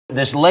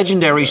This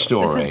legendary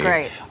story. This is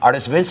great.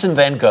 Artist Vincent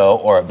Van Gogh,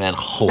 or Van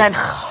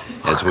Gogh,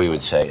 as we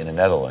would say in the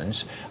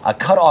Netherlands,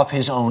 cut off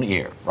his own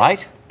ear,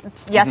 right?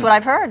 Yes, what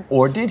I've heard.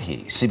 Or did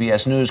he?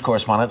 CBS News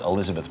correspondent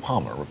Elizabeth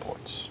Palmer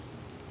reports.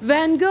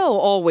 Van Gogh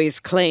always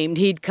claimed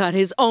he'd cut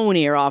his own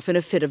ear off in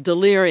a fit of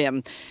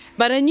delirium.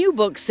 But a new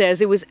book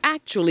says it was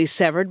actually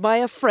severed by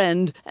a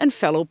friend and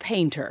fellow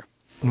painter.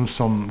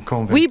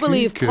 We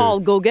believe Paul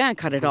Gauguin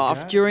cut it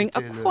off during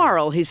a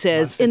quarrel, he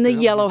says, in the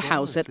Yellow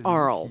House at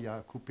Arles.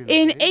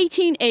 In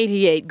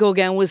 1888,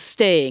 Gauguin was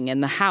staying in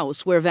the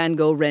house where Van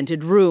Gogh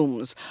rented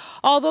rooms.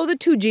 Although the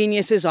two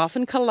geniuses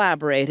often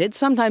collaborated,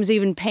 sometimes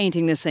even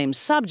painting the same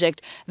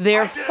subject,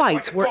 their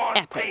fights were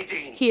epic,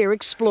 here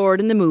explored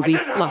in the movie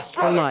Lust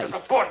for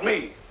Life.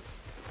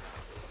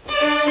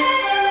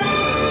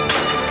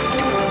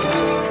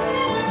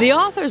 The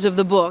authors of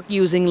the book,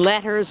 using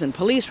letters and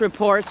police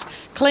reports,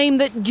 claim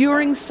that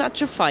during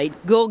such a fight,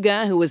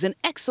 Gauguin, who was an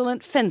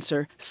excellent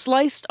fencer,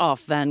 sliced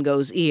off Van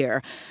Gogh's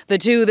ear. The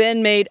two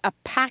then made a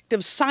pact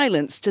of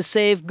silence to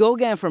save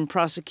Gauguin from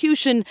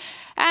prosecution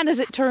and,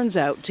 as it turns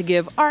out, to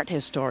give art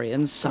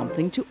historians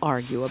something to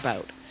argue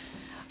about.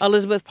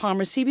 Elizabeth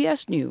Palmer,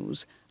 CBS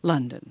News,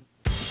 London.